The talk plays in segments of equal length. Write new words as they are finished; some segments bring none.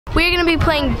We're gonna be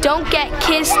playing Don't Get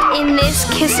Kissed in this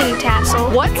kissing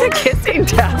tassel. What's a kissing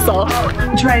tassel?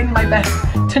 I'm trying my best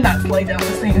to not slide down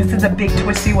this thing. This is a big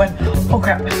twisty one. Oh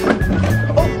crap.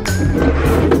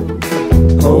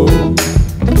 Oh.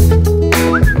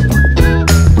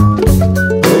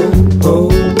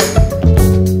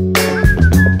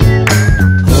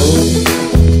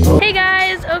 Hey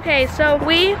guys, okay, so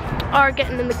we are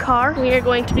getting in the car. We are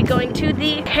going to be going to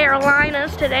the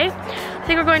Carolinas today. I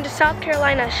think we're going to South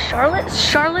Carolina, Charlotte,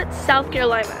 South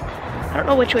Carolina. I don't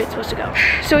know which way it's supposed to go.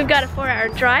 So we've got a 4-hour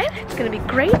drive. It's gonna be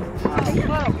great.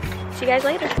 Whoa. See you guys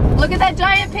later. Look at that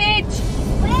giant peach.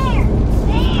 Where?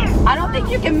 There. I don't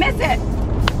think you can miss it.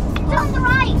 It's on the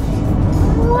right.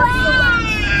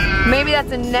 Wow. Maybe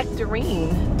that's a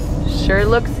nectarine. Sure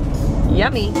looks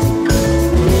yummy.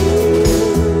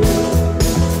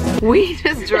 We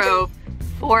just drove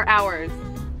 4 hours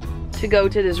to go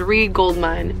to this Reed gold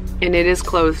mine, and it is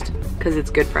closed because it's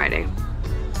Good Friday.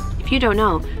 If you don't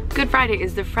know, Good Friday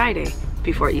is the Friday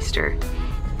before Easter,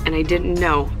 and I didn't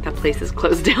know that place is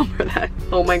closed down for that.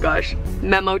 Oh my gosh.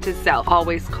 Memo to self,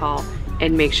 always call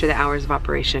and make sure the hours of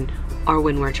operation are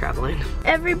when we're traveling.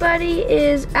 Everybody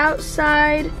is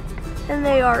outside and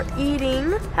they are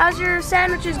eating. How's your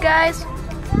sandwiches, guys?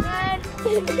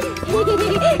 Good.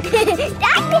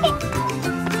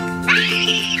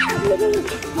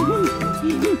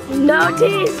 No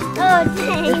tease. Oh,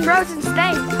 dang. Your frozen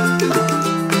steak.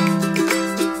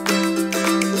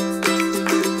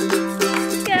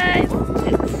 Guys,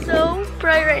 it's so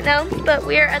bright right now, but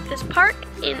we are at this park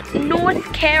in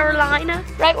North Carolina.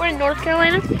 Right, we're in North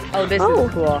Carolina. Oh, this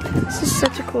is cool. This is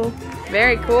such a cool.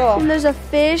 Very cool. And there's a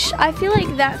fish. I feel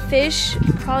like that fish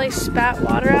probably spat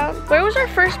water out. Where was our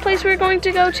first place we were going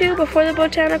to go to before the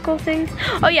botanical thing?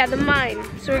 Oh yeah, the mine.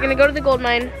 So we're gonna go to the gold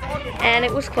mine, and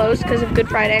it was closed because of Good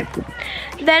Friday.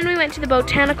 Then we went to the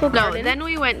botanical garden. No, then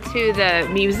we went to the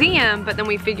museum, but then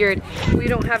we figured we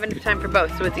don't have enough time for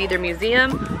both. So it's either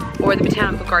museum or the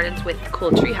botanical gardens with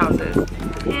cool tree houses.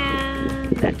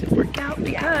 And that didn't work out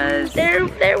because there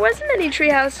wasn't any tree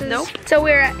houses. Nope. So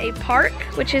we're at a park,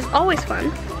 which is always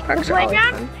fun. Parks are always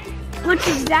fun. Looks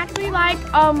exactly like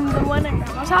the one at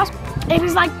Grandma's house. It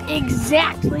is like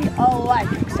exactly alike,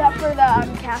 except for the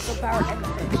castle park and the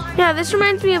fish. Yeah, this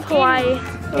reminds me of Hawaii.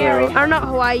 Or not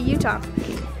Hawaii, Utah.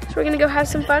 So we're gonna go have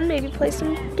some fun, maybe play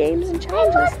some games and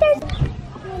challenges.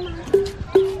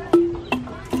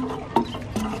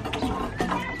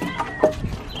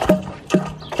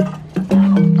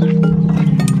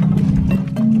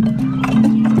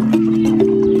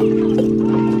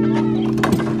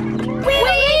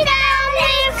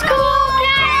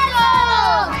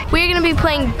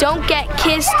 Playing Don't Get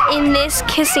Kissed in this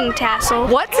kissing tassel.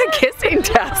 What's a kissing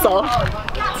tassel?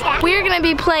 We're gonna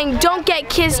be playing Don't Get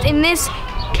Kissed in this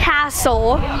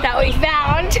castle that we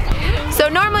found. So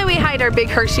normally we hide our big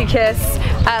Hershey kiss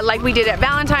like we did at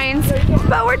Valentine's,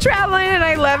 but we're traveling and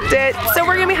I loved it. So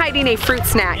we're gonna be hiding a fruit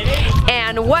snack.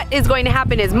 And what is going to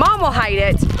happen is Mom will hide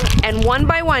it, and one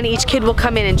by one each kid will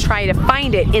come in and try to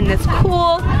find it in this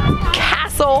cool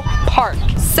castle park.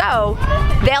 So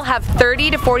they'll have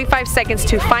 30 to 45 seconds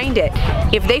to find it.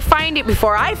 If they find it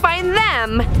before I find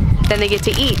them, then they get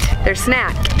to eat their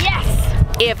snack. Yes!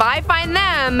 If I find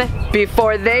them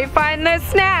before they find the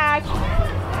snack,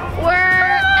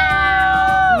 we're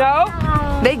out. Nope,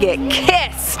 they get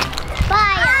kissed.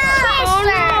 By a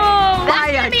kisser.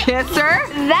 By a kisser?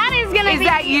 That is gonna be. Is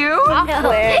that you? No,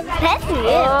 that's you.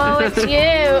 Oh, it's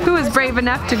you. Who is brave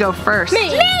enough to go first?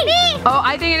 Me. Oh,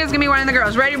 I think it is gonna be one of the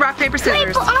girls. Ready, rock, paper,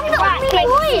 scissors. I'm the only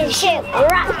one. Shoot.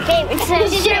 Rock, paper,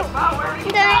 scissors. Shoot.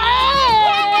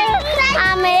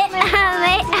 I'm it.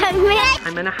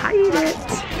 I'm gonna hide it.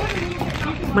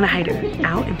 I'm gonna hide it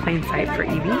out in plain sight for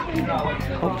Evie.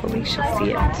 Hopefully she'll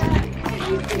see it.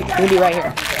 It's gonna be right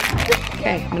here.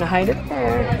 Okay, I'm gonna hide it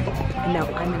there. No,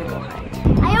 I'm gonna go hide.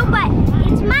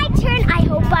 It's my turn. I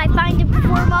hope I find it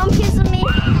before Mom kisses me.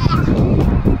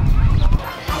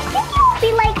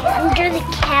 Be like under the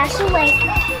castle, like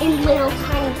in little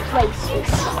tiny places.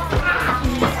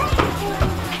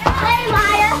 Hey,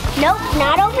 Maya. Nope,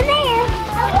 not over there.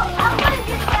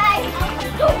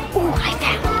 Oh, I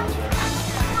found it.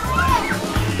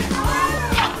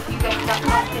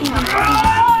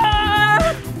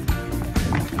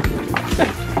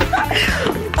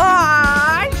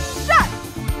 Aw, shut!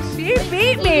 She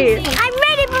beat me. I'm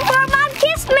ready before Mom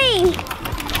kissed me.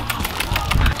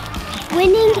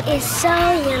 Winning is so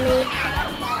yummy.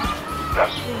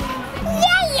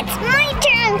 Yay, it's my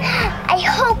turn. I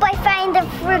hope I find the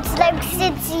fruits like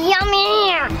it's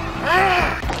yummy. I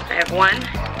have one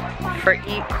for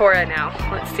Eat Cora now.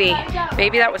 Let's see.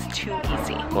 Maybe that was too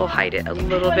easy. We'll hide it a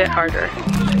little bit harder.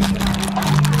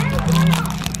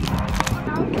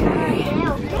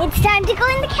 It's time to go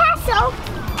in the castle.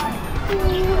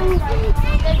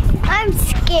 I'm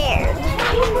scared.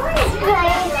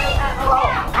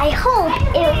 I hope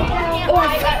if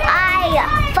I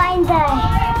find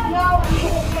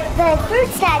the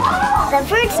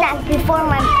fruit snack before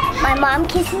my mom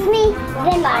kisses me,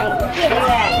 then I get it.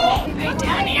 Right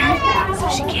down here, so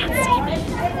she can't see me.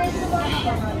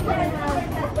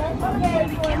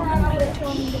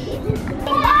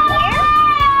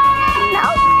 No.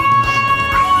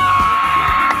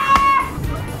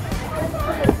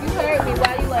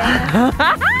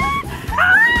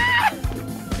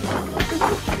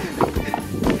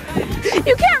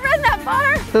 You can't run that far.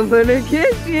 I'm gonna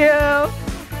kiss you.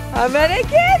 I'm gonna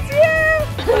kiss you.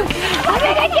 I'm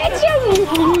gonna get you.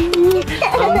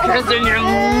 I'm kissing you.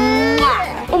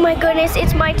 Oh my goodness,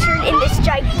 it's my turn in this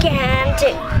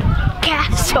gigantic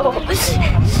castle.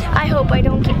 I hope I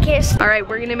don't get kissed. All right,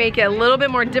 we're gonna make it a little bit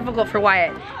more difficult for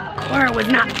Wyatt. Cora was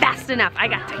not fast enough. I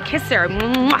got to kiss her.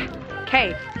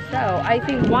 Okay, so I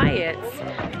think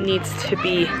Wyatt's needs to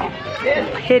be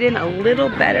hidden a little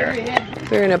better.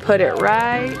 We're gonna put it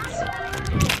right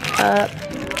up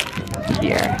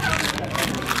here.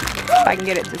 If I can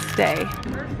get it to stay.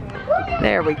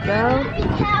 There we go.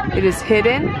 It is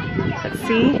hidden. Let's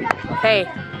see. Hey,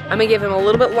 I'm gonna give him a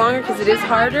little bit longer because it is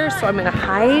harder, so I'm gonna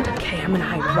hide. Okay, I'm gonna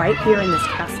hide right here in this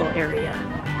castle area.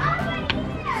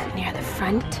 Near the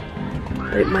front,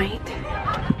 but it might.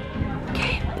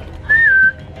 Okay.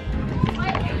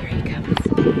 Okay, here he comes.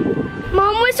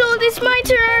 Mom whistle, it's my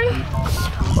turn.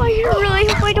 I really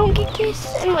hope I don't get kissed.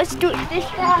 And let's do it this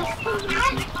fast.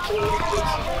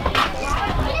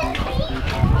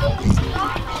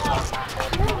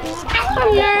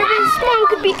 I'm nervous. Mom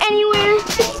could be anywhere.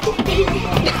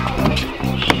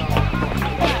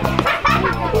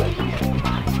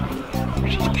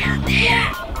 She's down there.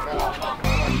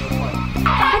 I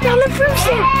found the fruit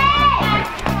stand.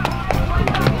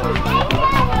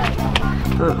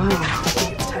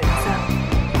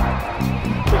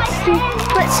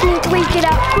 Let's sneak it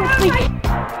out quickly.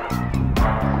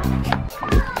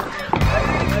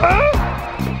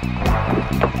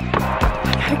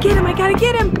 I gotta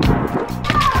get him.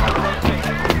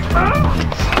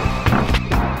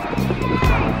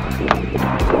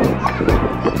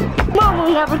 Mom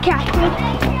will never catch me.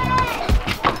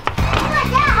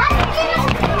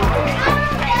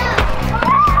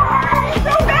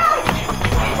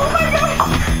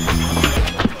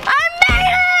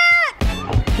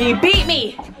 He beat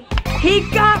me. He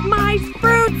got my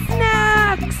fruit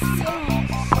snacks.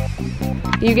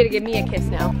 You gotta give me a kiss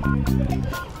now.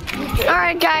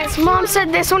 Alright guys, Mom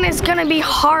said this one is gonna be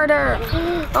harder.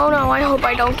 Oh no, I hope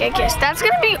I don't get kissed. That's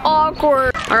gonna be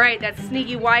awkward. Alright, that's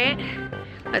sneaky Wyatt.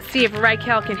 Let's see if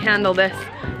Rykel can handle this.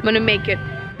 I'm gonna make it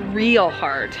real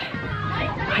hard.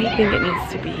 I think it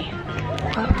needs to be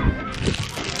up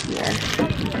here.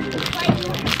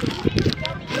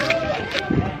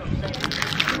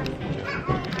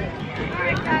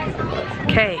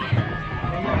 Okay.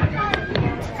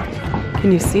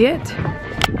 Can you see it?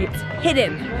 It's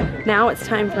hidden. Now it's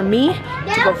time for me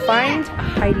to go find a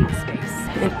hiding space.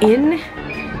 And in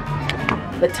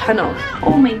the tunnel.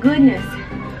 Oh my goodness.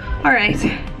 All right.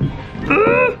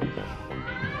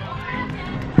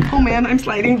 Oh man, I'm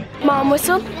sliding. Mom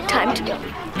whistled, time to go.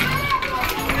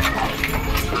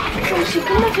 So she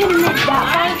couldn't have hidden it that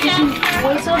way because she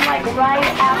whistled like right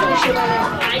after she went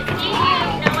out.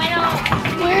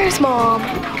 Where's Mom?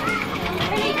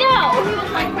 Where'd you go?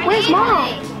 Where's Mom?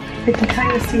 I can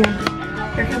kind of see him.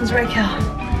 Here comes Rykel.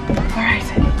 All right,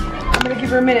 I'm gonna give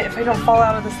her a minute if I don't fall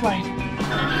out of the slide.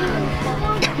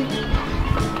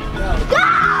 Go!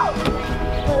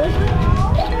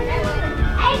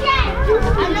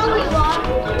 I know we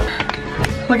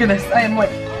lost. Look at this. I am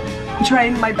like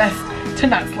trying my best to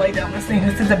not slide down this thing.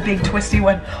 This is a big twisty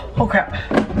one. Oh crap.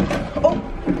 Oh,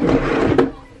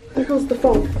 there goes the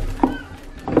phone.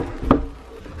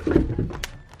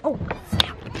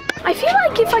 I feel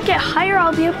like if I get higher,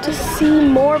 I'll be able to see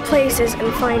more places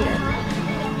and find it.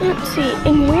 Let's see,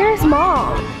 and where's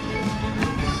Mom?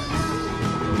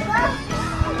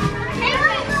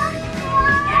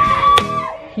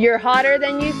 You're hotter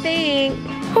than you think.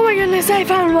 Oh my goodness, I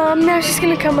found Mom. Now she's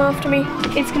gonna come after me.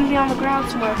 It's gonna be on the ground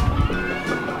somewhere.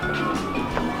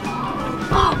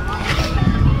 Oh,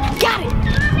 got it.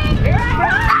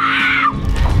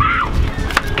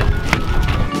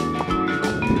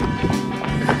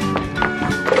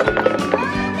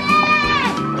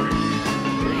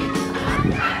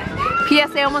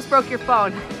 P.S. I almost broke your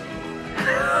phone.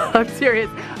 I'm serious.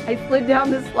 I slid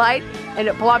down the slide and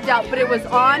it plopped out, but it was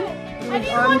on. I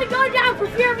didn't want to go down for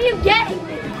fear of you getting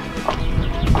me.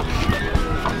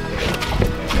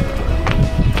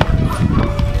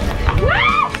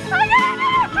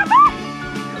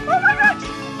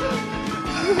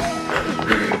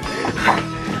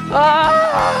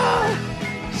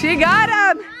 Oh, she got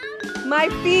him. My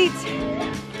feet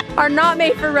are not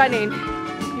made for running.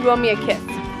 You owe me a kiss.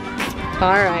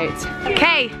 All right.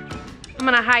 Okay, I'm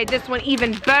gonna hide this one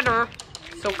even better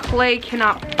so Klai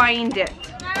cannot find it.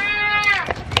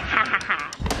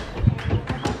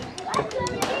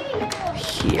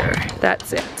 Here,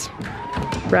 that's it.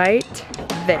 Right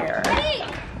there.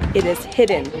 It is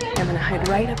hidden. I'm gonna hide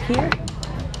right up here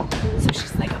so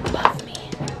she's like above me.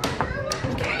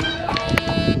 Okay.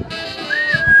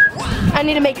 I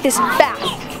need to make this fast.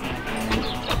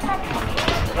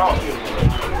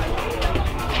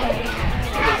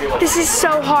 This is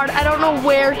so hard. I don't know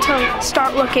where to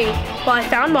start looking. Well, I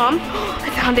found Mom. I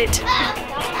found it.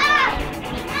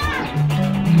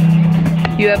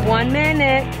 You have 1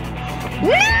 minute. No!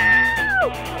 No!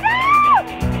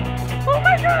 Oh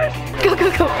my gosh! Go, go,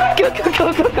 go, go, go,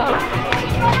 go, go, go.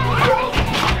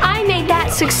 I made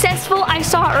that successful. I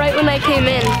saw it right when I came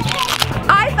in.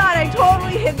 I thought I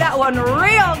totally hit that one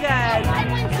real good. I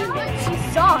went to what she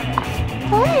saw.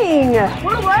 Dang.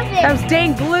 Where was it? Those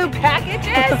dang blue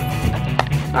packages.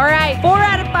 All right, 4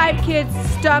 out of 5 kids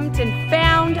stumped and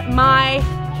found my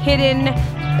hidden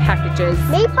packages.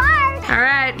 Me first. All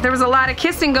right, there was a lot of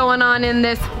kissing going on in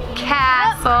this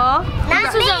castle.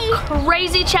 This was a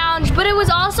crazy challenge, but it was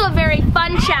also a very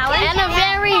fun challenge. And a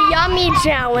very yummy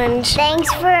challenge.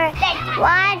 Thanks for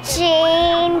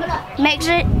watching. Make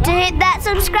sure to hit that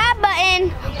subscribe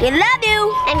button. We love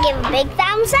you. And give a big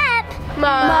thumbs up.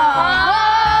 Mom.